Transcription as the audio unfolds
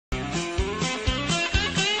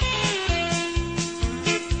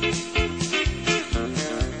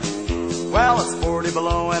40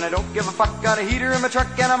 below and I don't give a fuck. Got a heater in my truck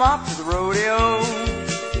and I'm off to the rodeo.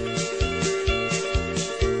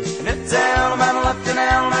 And it's L, I'm on the left and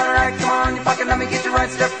L, I'm on the right. Come on, you fucking let me get your right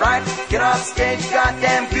step right. Get off stage, you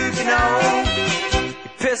goddamn gook, you know. You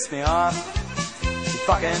piss me off, you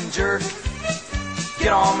fucking jerk.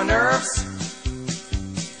 Get on my nerves.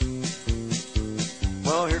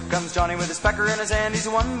 Well, here comes Johnny with his pecker in his hand. He's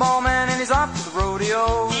a one-ball man and he's off to the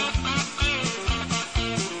rodeo.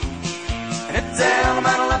 And it's L, I'm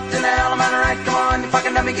on the left and L, I'm on the right. Come on, you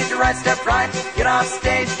fucking let me get your right step right. Get off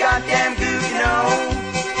stage, goddamn gook, you know.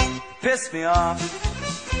 Piss me off,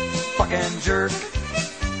 fucking jerk.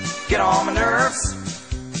 Get on my nerves.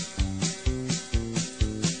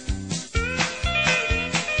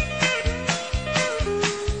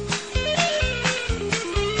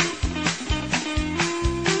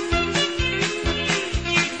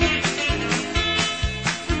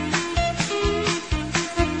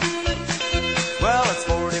 Well, it's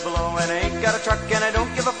 40 below and I ain't got a truck and I don't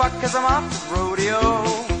give a fuck 'cause I'm off to the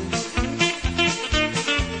rodeo.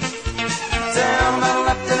 I'm on the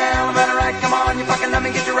left and L, I'm on the right. Come on, you fucking let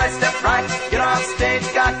me get your right step right. Get off stage,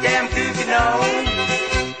 goddamn gook, you know.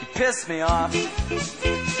 You piss me off,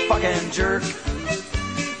 fucking jerk.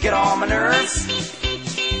 Get on my nerves.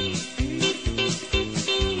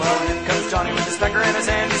 Well, here comes Johnny with his pecker in his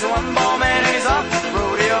hand. He's a one-ball man and he's off to the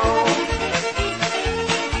rodeo.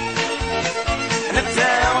 And it's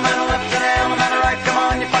L, I'm on the left and L, I'm on the right. Come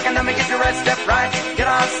on, you fucking let me get your right step right. Get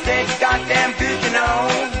off stage, goddamn gook, you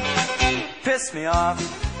know. Piss me off,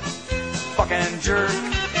 fucking jerk.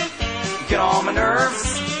 Get on my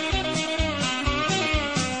nerves.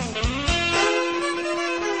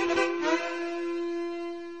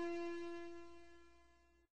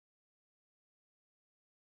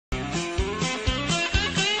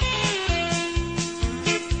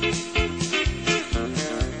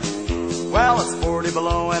 Well, it's 40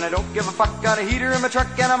 below and I don't give a fuck. Got a heater in my truck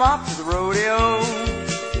and I'm off to the rodeo.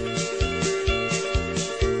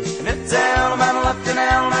 And it's L, I'm on the left and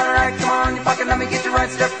L, I'm on the right. Come on, you fucking let me get your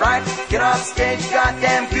right step right. Get off stage, you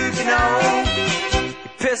goddamn gook, you know. You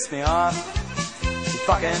piss me off, you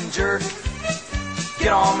fucking jerk.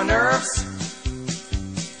 Get on my nerves.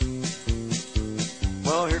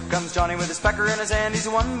 Well, here comes Johnny with his pecker in his hand. He's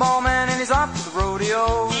a one-ball man and he's off to the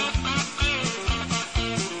rodeo.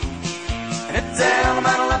 And it's L, I'm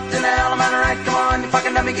on the left and L, I'm on the right. Come on, you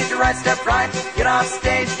fucking let me get your right step right. Get off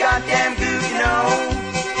stage, goddamn gook, you know.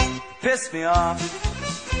 Piss me off,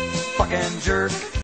 fucking jerk.